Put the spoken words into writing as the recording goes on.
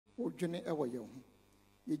odwene ewo ye ho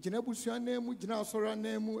ye gina busua na mu gina asora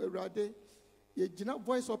na mu Awurade ye gina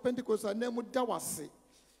Voice of Pentecost na mu da wase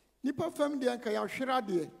nipa fam de anka ya hwera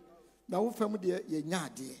de na wo fam de ye nya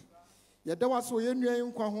de ye da wase ye nua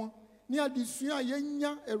nkwa ho ni adesua ye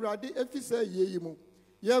nya Awurade efisa ye yi mu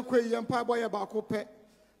ye kwe ye mpa boye ba ko pe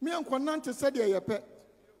me anko nante se de ye pe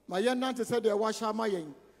ma ye nante se de wa sha ma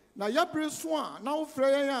yen na ya bre so a na wo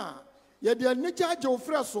frɛ yen a ye de ni charge wo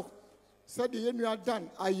frɛ so se de ye nua dan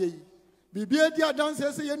ayi bibia di adan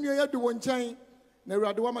se ye nua ye de wo nkyɛn na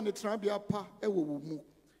Awurade wa ma ne trabia pa e wo mu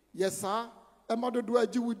yesa e madodo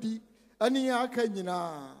agiwudi ani aka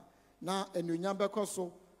nyina na enunyam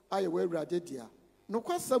bekoso aye we Awurade dia no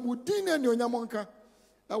kwasam udi na enunyam nka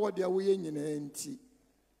e wo de wo ye nyina nti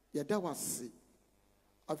ye da wase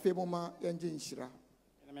afi moma yenje nhyira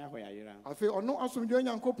na me ahoyayira afi ono asomdwe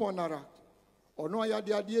nyankopon nara ono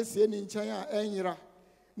ayade ade esie ni nkyɛn a enyira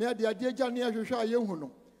na ade ade gya ne ahwehwe a yehu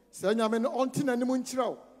no sɛ nyame no ɔnte nanim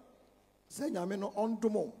nkyiraw sɛ nyame no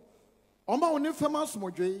ɔndomo ɔma wo ne fam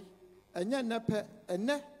asomdwe enye nepe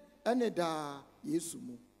ene ene da Yesu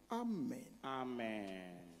mu amen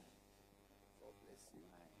amen.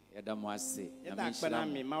 Yadamwase yadakpana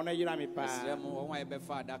mi ma ona yira mi pa sremu o wan be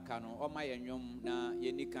fa adaka no o ma yenwom na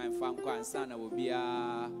yeni kan fa nkwa ansa na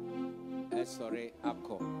obia sorry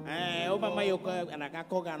akọ o mama yoko anaka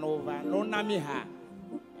ko ga no over no na mi ha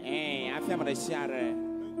afia ma de share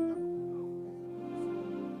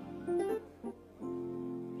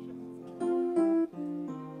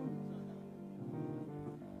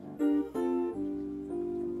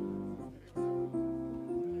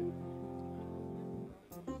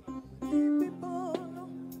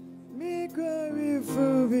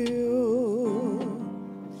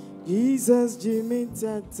Jesus Jimmy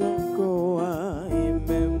Tatakoa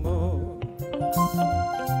imemo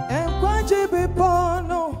Enkwaje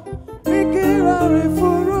bepono Mikira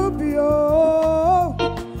refurubio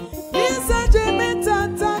Jesus Jimmy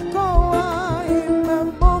Tatakoa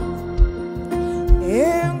imemo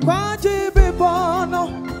Enkwaje bepono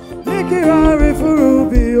Mikira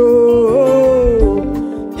refurubio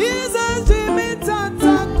Jesus Jimmy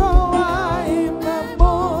Tatakoa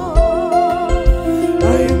imemo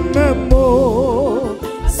Memo,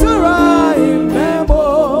 Surah Memo,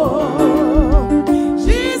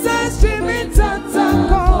 Jesus Jimmy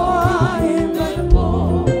Tatako, Memo,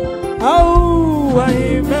 oh,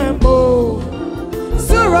 Memo,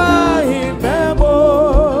 Surah Memo,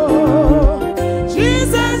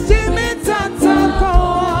 Jesus Jimmy Tatako,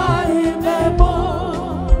 Memo,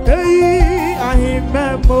 hey,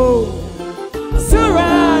 Memo,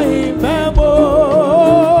 Surah Memo.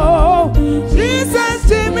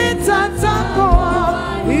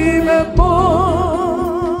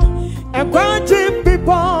 Equanti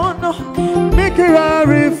people make it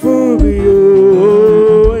rare for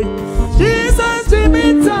you. Jesus Jimmy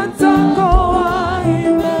Tatako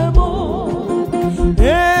imemo.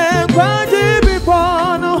 Equanti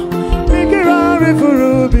people make it rare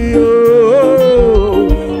for you.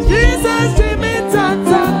 Jesus Jimmy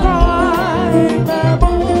Tatako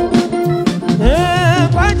imemo.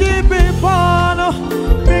 Equanti people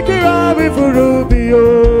make it rare for you.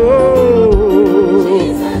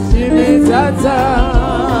 Tata,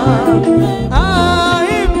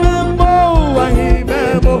 I'm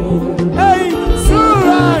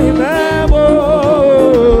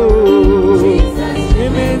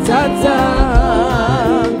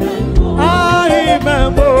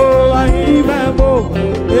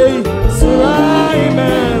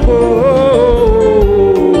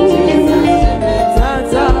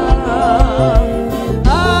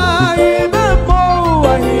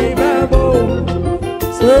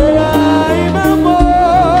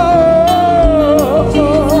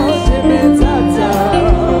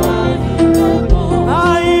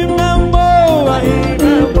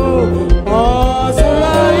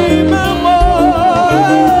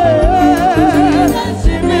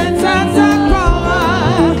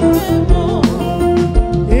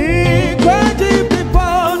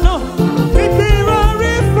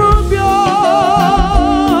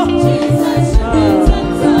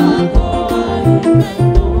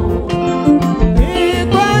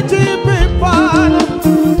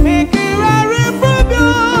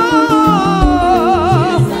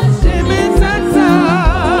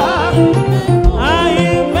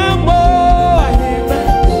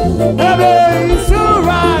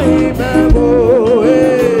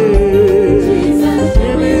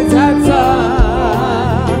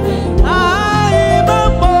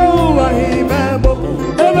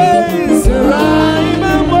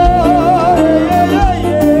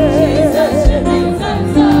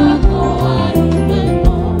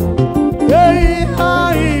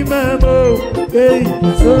Hey,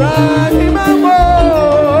 Surround